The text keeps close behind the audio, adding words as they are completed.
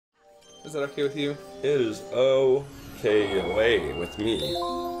Is that okay with you? It is okay away with me.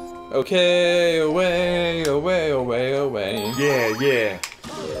 Okay, away, away, away, away. Yeah, yeah.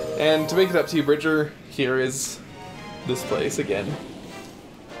 And to make it up to you, Bridger, here is this place again.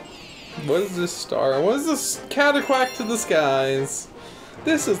 What is this star? What is this Cataquack to the skies?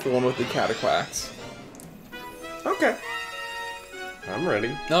 This is the one with the Cataquacks. Okay. I'm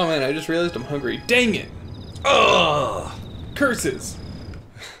ready. Oh man, I just realized I'm hungry. Dang it! Ugh! Curses!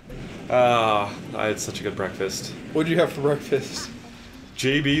 I had such a good breakfast. What'd you have for breakfast?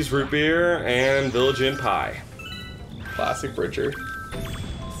 JB's root beer and Village Inn pie. Classic Bridger.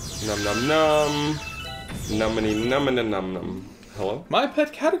 Num num num. Nummity nummity num num. Hello? My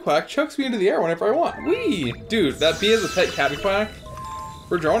pet Cataquack chucks me into the air whenever I want. Whee! Dude, that bee has a pet Cataquack.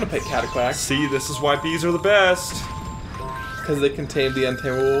 We're drawing a pet Cataquack. See, this is why bees are the best. Because they contain the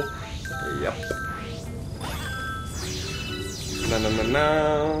untamable. Yep. Na na na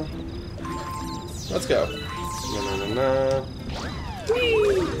na. Let's go. Na na na na.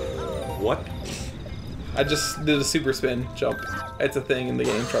 What? I just did a super spin jump. It's a thing in the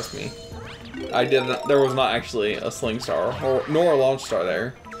game, trust me. I didn't. There was not actually a sling star, nor a launch star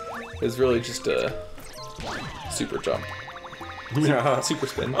there. It was really just a super jump. Yeah. Super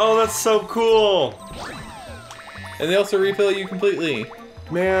spin. Oh, that's so cool! And they also refill you completely.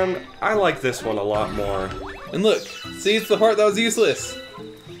 Man, I like this one a lot more. And look, see, it's the part that was useless.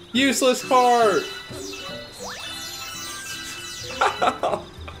 Useless part!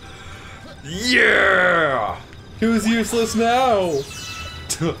 Yeah! Who's useless now?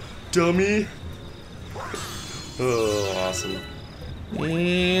 Dummy. Oh, awesome.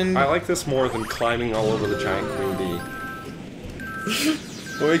 And I like this more than climbing all over the giant queen bee.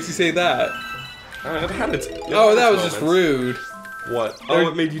 what makes you say that? It had its Oh, that was just rude. What? There- Oh,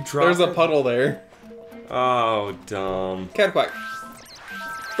 it made you drop There's a it? puddle there. Oh, dumb. Cataquack.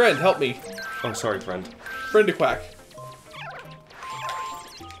 Friend, help me. Oh, sorry, friend. Friendaquack.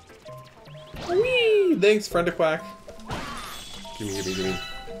 Whee! Thanks, Friendaquack. Gimme, gimme, gimme.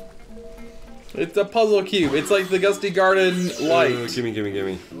 It's a puzzle cube. It's like the Gusty Garden light. Gimme, gimme,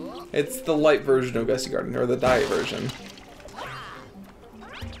 gimme. It's the light version of Gusty Garden, or the diet version.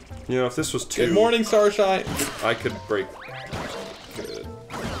 You know, if this was two... Good morning, Starshine. I could break... Good.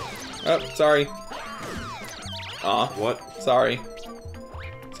 Oh, sorry. Aw. What? Sorry.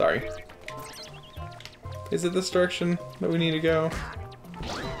 Sorry. Is it this direction that we need to go?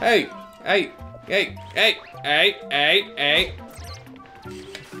 Hey! Hey! Hey! Hey! Hey! Hey! Hey!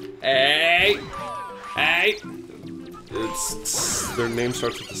 Hey! Hey! It's... Their name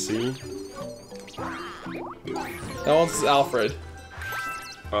starts with a C? That one's Alfred.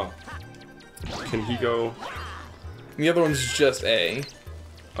 Oh. Can he go... The other one's just A.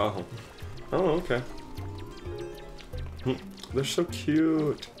 Oh. Oh, okay. They're so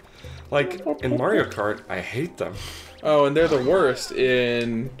cute. Like, in Mario Kart, I hate them. Oh, and they're the worst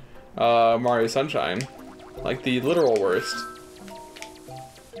in Mario Sunshine. Like, the literal worst.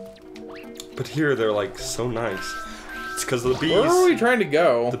 But here, they're like, so nice. It's because of the bees. Where are we trying to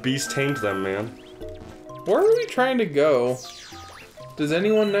go? The bees tamed them, man. Where are we trying to go? Does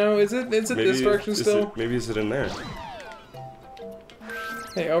anyone know? Is it this direction still? Maybe is it in there?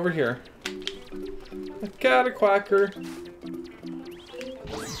 Hey, over here. A Cataquacker.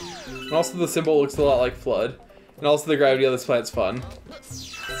 And also the symbol looks a lot like Flood. And also the gravity of this planet's fun.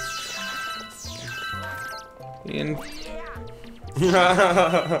 And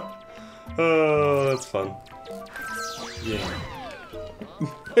Oh, that's fun. Yeah.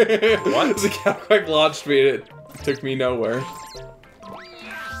 what? The Cataquack launched me and it took me nowhere.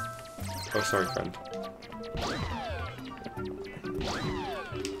 Oh, sorry, friend.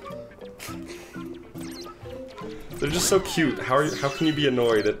 They're just so cute. How can you be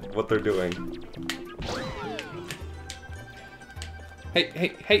annoyed at what they're doing? Hey,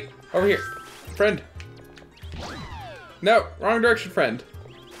 hey, hey, over here. Friend. No, wrong direction, friend.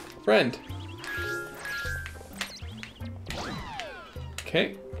 Friend.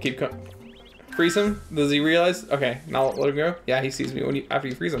 Okay, keep going. Freeze him? Does he realize? Okay, now let him go. Yeah, he sees me when after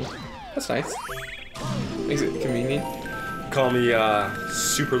you freeze him. That's nice. Makes it convenient. Call me,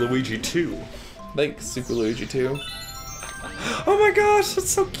 Super Luigi 2. Thanks, Super Luigi 2. Oh my gosh, that's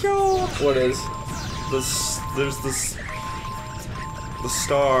so cute! What is? There's this... The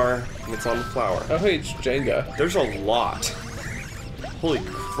star, and it's on the flower. Oh, hey, it's Jenga. There's a lot. Holy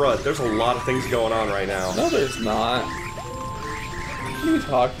crud, there's a lot of things going on right now. No, there's not. What are you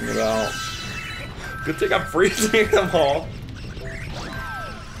talking about? Good thing I'm freezing them all.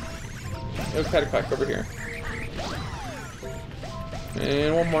 Oh, Cataquack over here.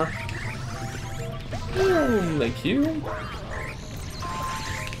 And one more. Thank you.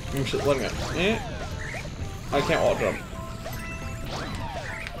 Let me go. I can't wall jump.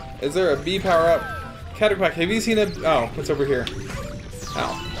 Is there a B power up? Cataquack, have you seen a... Oh, it's over here.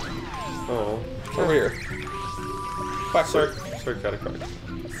 Ow. Oh. It's over here. Quack, Sorry, Cataquack.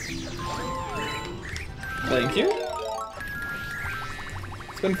 Thank you.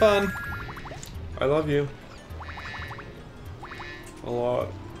 It's been fun. I love you. A lot.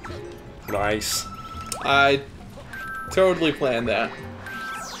 Nice. I totally planned that.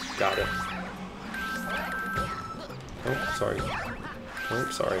 Got it. Oh, sorry. Oh,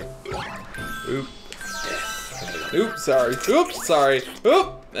 sorry. Oop. Oops, sorry. Oops, sorry.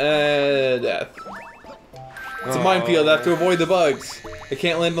 Oop! Death. It's a minefield. I have to avoid the bugs. I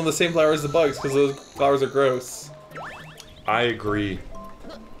can't land on the same flowers as the bugs because those flowers are gross. I agree.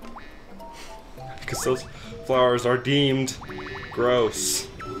 Because those flowers are deemed gross.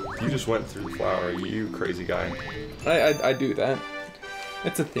 You just went through the flower, you crazy guy. I do that.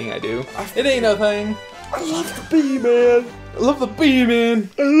 It's a thing I do. It ain't no thing. I love the bee, man. I love the bee, man.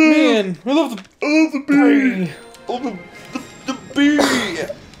 I love the bee. Oh, the bee.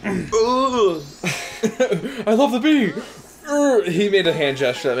 I love the bee. He made a hand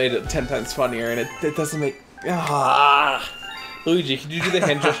gesture that made it 10 times funnier, and it doesn't make... Luigi, could you do the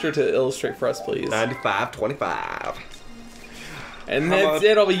hand gesture to illustrate for us, please? 95.25. And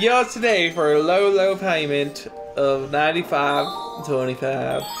it'll be yours today for a low payment of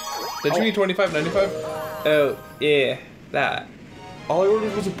 95.25. Did you mean 25.95? Oh, yeah, that. All I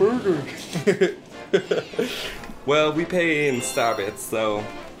ordered was a burger. Well, we pay in Starbits, so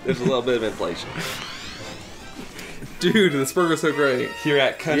there's a little bit of inflation. Dude, this burger's so great. Here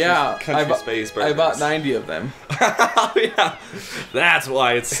at Country Space Burgers. I bought 90 of them. Yeah, that's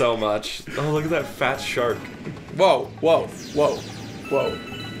why it's so much. Oh, look at that fat shark. Whoa, whoa, whoa, whoa,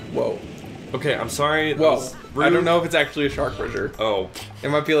 whoa. Okay, I'm sorry. Whoa. I don't know if it's actually a shark bridger. Oh. It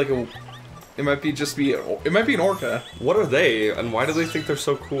might be like a... It might be an orca. What are they, and why do they think they're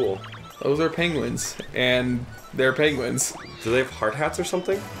so cool? Those are penguins, and they're penguins. Do they have hard hats or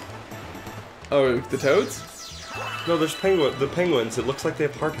something? Oh, the toads? No, there's the penguins. It looks like they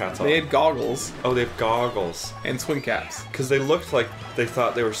have hard hats on. They had goggles. Oh, they have goggles. And swim caps. Because they looked like they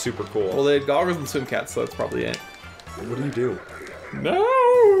thought they were super cool. Well, they had goggles and swim caps, so that's probably it. What do you do? No,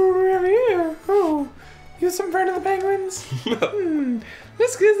 I'm here. Oh, you some friend of the penguins?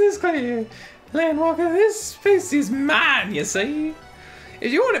 Let's get this clear. Landwalker, this space is mine, you see.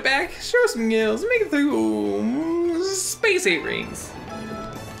 If you want it back, show some gills, make it through space 8 rings.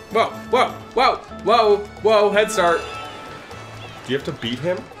 Whoa, whoa, whoa, whoa, whoa, head start. Do you have to beat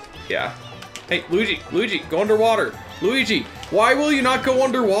him? Yeah. Hey, Luigi, go underwater. Luigi, why will you not go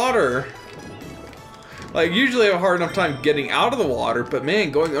underwater? Like, usually I have a hard enough time getting out of the water, but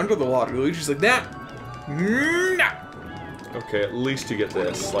man, going under the water, Luigi's like, nah. Okay, at least you get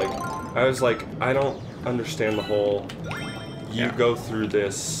this. Like, I was like, I don't understand the whole, you go through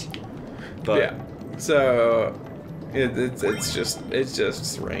this, but... Yeah, so... It's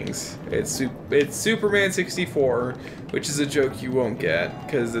just rings. It's Superman 64, which is a joke you won't get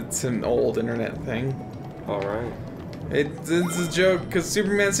because it's an old internet thing. All right. It's a joke because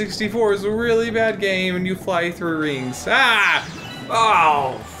Superman 64 is a really bad game and you fly through rings. Ah!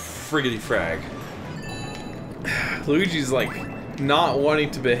 Oh, friggity frag. Luigi's like not wanting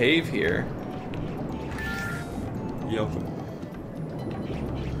to behave here. Yep.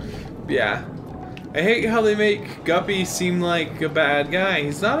 Yeah. I hate how they make Guppy seem like a bad guy.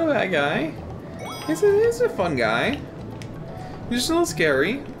 He's not a bad guy. He's a fun guy. He's just a little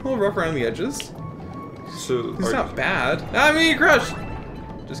scary, a little rough around the edges. So he's not bad. I mean, crushed.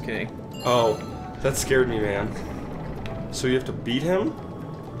 Just kidding. Oh, that scared me, man. So you have to beat him?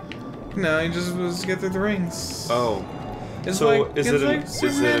 No, he just was get through the rings. Oh. It's so like, is it's it like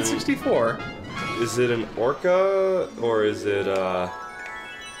Superman 64. Is it an orca or is it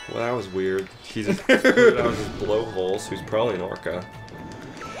well, that was weird. He just put it out of his blowhole, so he's probably an orca.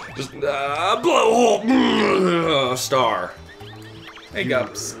 Just blowhole star. Hey,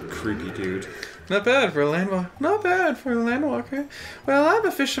 Gups. Creepy dude. Not bad for a landwalker. Not bad for a landwalker. Well, I'm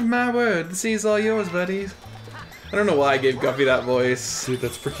a fish of my word. The sea's all yours, buddies. I don't know why I gave Guppy that voice. Dude,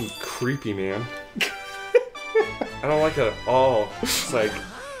 that's freaking creepy, man. I don't like it at all. It's like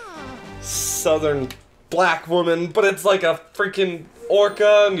southern black woman, but it's like a freaking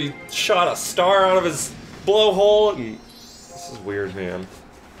orca, and he shot a star out of his blowhole, and this is weird, man.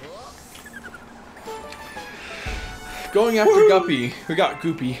 Going after Guppy, we got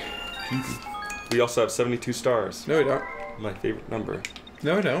Goopy. We also have 72 stars. No, we don't. My favorite number.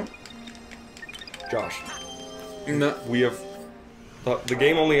 No, we don't. Josh. No. We have... The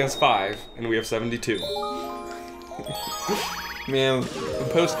game only has 5, and we have 72. No, Man, the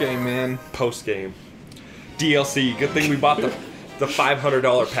post game, man. Post game. DLC. Good thing we bought the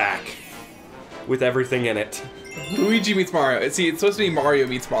 $500 pack with everything in it. Luigi meets Mario. See, it's supposed to be Mario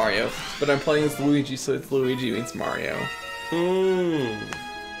meets Mario, but I'm playing as Luigi, so it's Luigi meets Mario.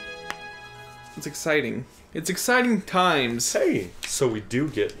 It's exciting. It's exciting times. Hey, so we do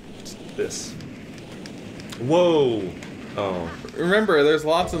get this. Whoa. Oh. Remember, there's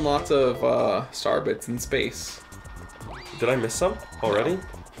lots and lots of star bits in space. Did I miss some already? No,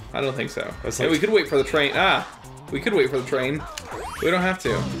 I don't think so. Like... Hey, we could wait for the train. We could wait for the train. We don't have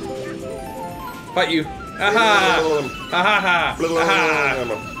to. Fight you. Aha! Aha!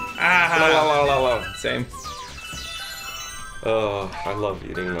 Aha! Same. Oh, I love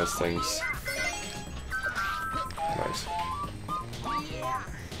eating those things. Nice.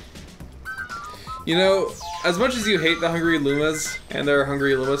 You know, as much as you hate the Hungry Lumas and their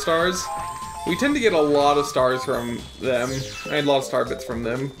Hungry Luma stars, we tend to get a lot of stars from them, and a lot of star bits from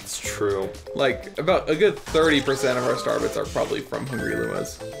them. It's true. Like, about a good 30% of our star bits are probably from Hungry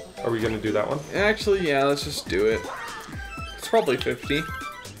Lumas. Are we gonna do that one? Actually, yeah, let's just do it. It's probably 50.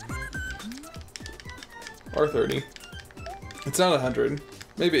 Or 30. It's not 100.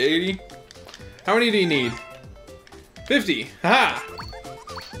 Maybe 80. How many do you need? 50. Haha!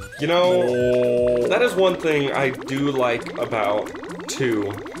 You know, that is one thing I do like about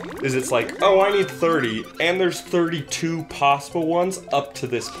 2, is it's like, oh, I need 30, and there's 32 possible ones up to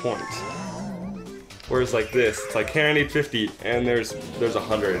this point. Whereas like this, it's like, hey, I need 50, and there's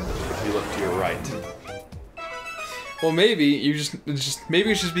 100 if you look to your right. Well, maybe you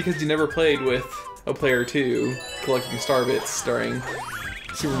maybe it's just because you never played with a player 2 collecting star bits during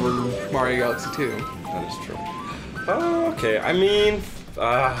Super Mario Galaxy 2. That is true. Okay, I mean, 30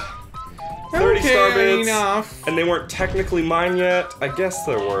 okay, star bits, enough. And they weren't technically mine yet. I guess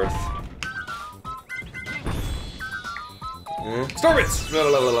they're worth. Star bits!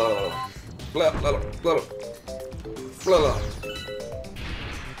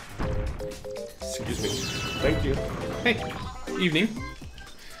 Excuse me. Thank you. Hey, evening.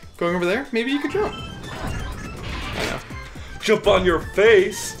 Going over there? Maybe you could jump. I know. Jump on your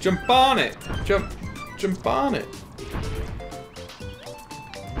face! Jump on it! Jump on it.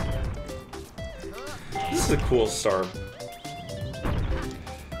 This is a cool star.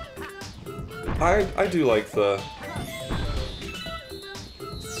 I do like the...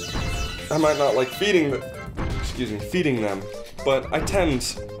 I might not like feeding them, but I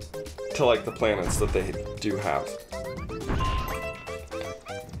tend to like the planets that they do have.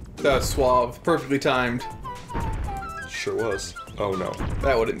 That was suave. Perfectly timed. Sure was. Oh no.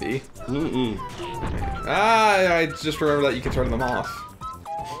 That wouldn't be. Mm-mm. I just remember that you can turn them off.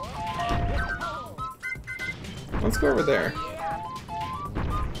 Let's go over there.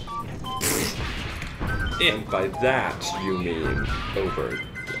 And by that, you mean over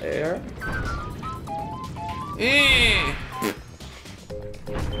there?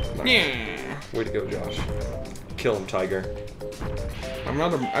 Nice. Way to go, Josh. Kill him, Tiger. I'm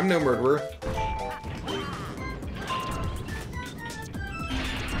no murderer.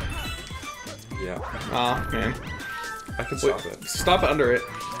 Yeah. Aw, man. I can stop it. Stop under it.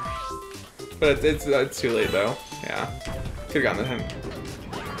 But it's too late though. Yeah. Could've gotten the hint.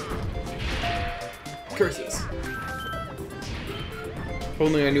 Curses. If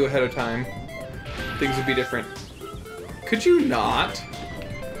only I knew ahead of time, things would be different. Could you not?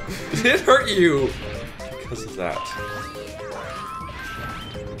 It hurt you! Because of that.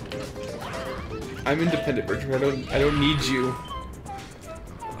 I'm independent, Bridger. I don't need you.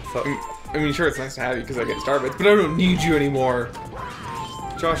 I mean, sure, it's nice to have you because I get star bits, but I don't need you anymore.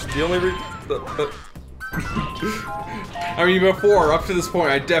 Josh, the only I mean, before, up to this point,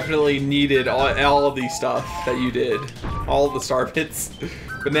 I definitely needed all of the stuff that you did. All the star bits.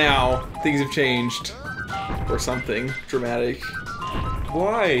 But now, things have changed. Or something dramatic.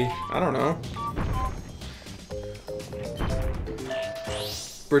 Why? I don't know.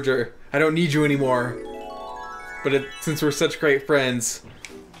 Bridger, I don't need you anymore. But since we're such great friends,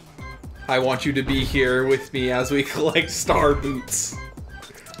 I want you to be here with me as we collect star boots.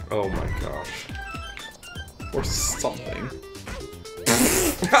 Oh my gosh. Or something.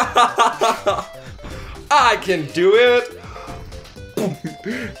 I can do it!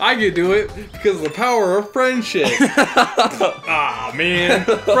 I can do it because of the power of friendship. Ah, man.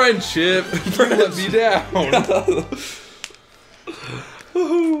 Friendship. You let me down.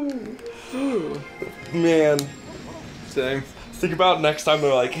 Man. Same. Think about next time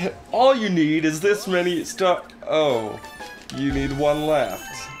they're like, all you need is this many stuff. Oh, you need one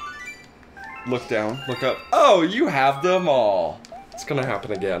left. Look down, look up. Oh, you have them all. It's gonna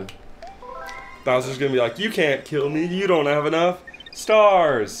happen again. Bowser's gonna be like, you can't kill me, you don't have enough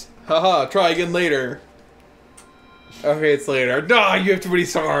stars. Haha, try again later. Okay, it's later. Nah, you have too many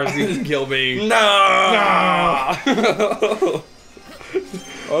stars, you can kill me. No!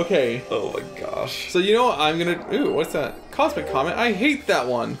 Okay. Oh my gosh. So you know what I'm gonna... Ooh, what's that? Cosmic Comet? I hate that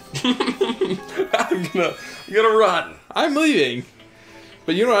one. I'm gonna run. I'm leaving.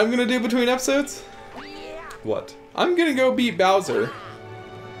 But you know what I'm gonna do between episodes? What? I'm gonna go beat Bowser.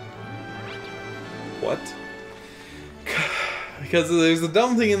 What? Because there's a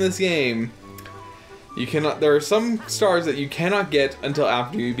dumb thing in this game. You cannot... There are some stars that you cannot get until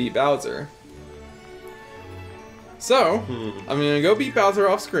after you beat Bowser. So, I'm gonna go beat Bowser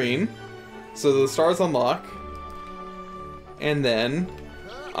off screen. So the stars unlock. And then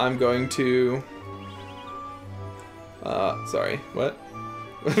I'm going to... sorry, what?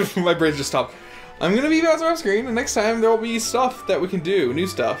 My brain just stopped. I'm gonna beat Bowser off screen, and next time there will be stuff that we can do, new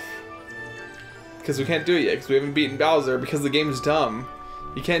stuff. Because we can't do it yet, because we haven't beaten Bowser, because the game is dumb.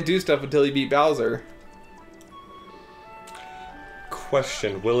 You can't do stuff until you beat Bowser.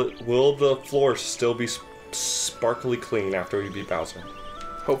 Question: Will the floor still be sparkly clean after we beat Bowser?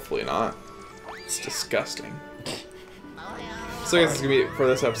 Hopefully not. It's disgusting. So I guess it's gonna be it for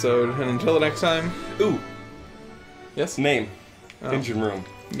this episode, and until the next time. Ooh. Yes. Name. Oh. Engine room.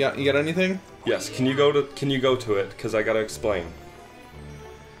 You got anything? Yes. Can you go to it? Because I gotta explain.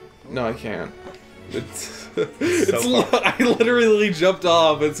 No, I can't. It's So I literally jumped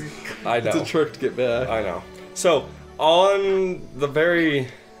off. I know. It's a trick to get back. I know. So on the very,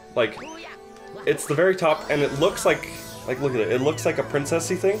 like, it's the very top, and it looks like look at it. It looks like a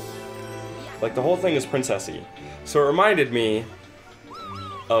princessy thing. Like the whole thing is princessy. So it reminded me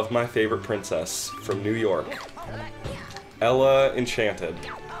of my favorite princess from New York, Ella Enchanted.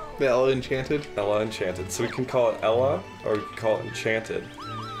 The Ella Enchanted? Ella Enchanted. So we can call it Ella, or we can call it Enchanted.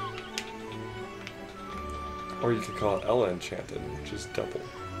 Or you could call it Ella Enchanted, which is double.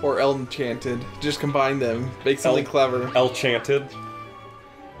 Or El Enchanted. Just combine them. Make something clever. El Chanted.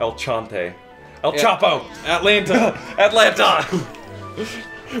 El Chante. El Yeah. Chapo! Atlanta! Atlanta!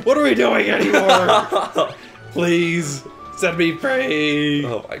 What are we doing anymore? Please, set me free.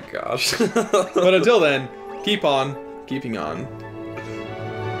 Oh my gosh. But until then, keep on keeping on.